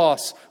that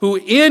cross, who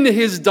in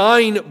his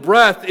dying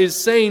breath is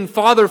saying,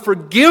 Father,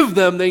 forgive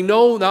them, they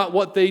know not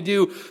what they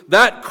do.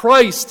 That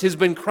Christ has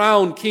been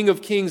crowned King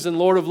of Kings and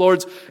Lord of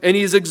Lords, and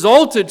he is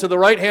exalted to the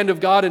right hand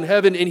of God in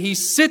heaven, and he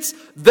sits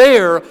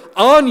there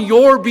on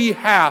your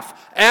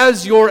behalf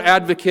as your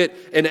advocate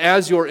and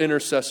as your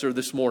intercessor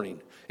this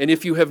morning. And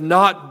if you have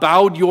not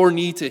bowed your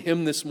knee to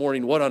him this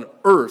morning, what on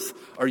earth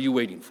are you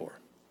waiting for?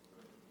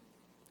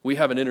 We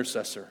have an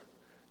intercessor,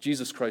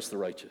 Jesus Christ the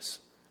righteous.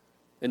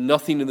 And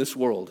nothing in this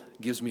world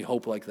gives me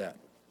hope like that.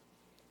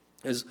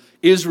 As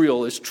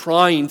Israel is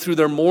trying through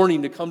their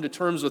mourning to come to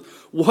terms with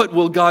what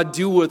will God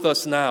do with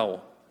us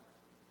now?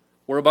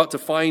 We're about to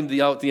find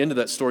out the end of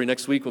that story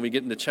next week when we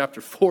get into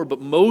chapter 4.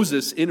 But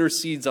Moses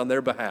intercedes on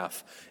their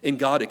behalf, and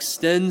God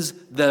extends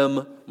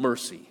them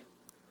mercy.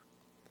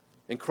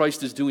 And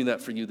Christ is doing that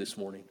for you this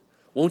morning.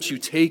 Won't you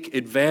take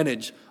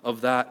advantage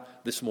of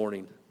that this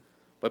morning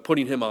by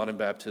putting him on in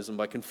baptism,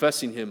 by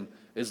confessing him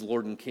as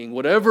Lord and King?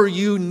 Whatever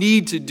you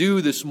need to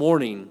do this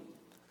morning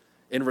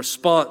in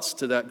response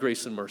to that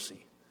grace and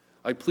mercy,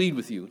 I plead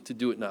with you to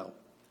do it now.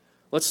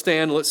 Let's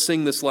stand, let's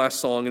sing this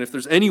last song, and if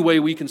there's any way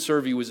we can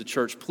serve you as a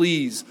church,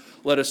 please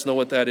let us know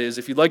what that is.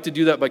 If you'd like to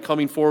do that by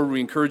coming forward, we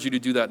encourage you to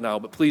do that now.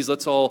 But please,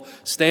 let's all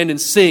stand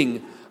and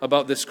sing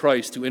about this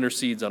Christ who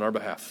intercedes on our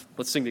behalf.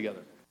 Let's sing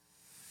together.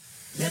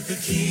 Let the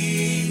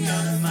King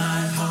of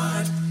my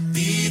heart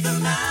be the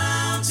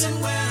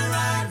mountain where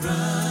I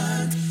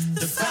run,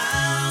 the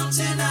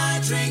fountain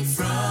I drink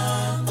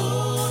from.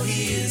 Oh,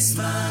 he is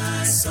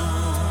my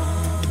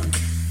song.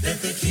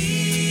 Let the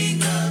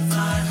King of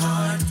my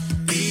heart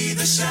be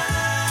the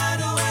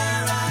shadow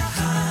where I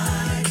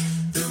hide,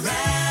 the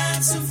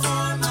ransom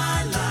for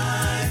my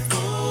life.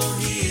 Oh,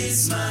 he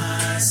is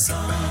my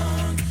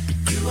song.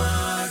 You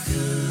are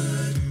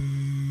good,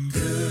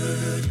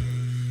 good,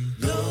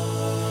 Lord.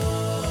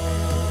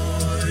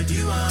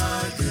 You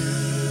are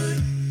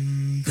good,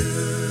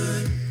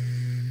 good,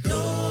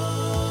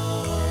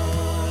 Lord.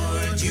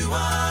 You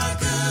are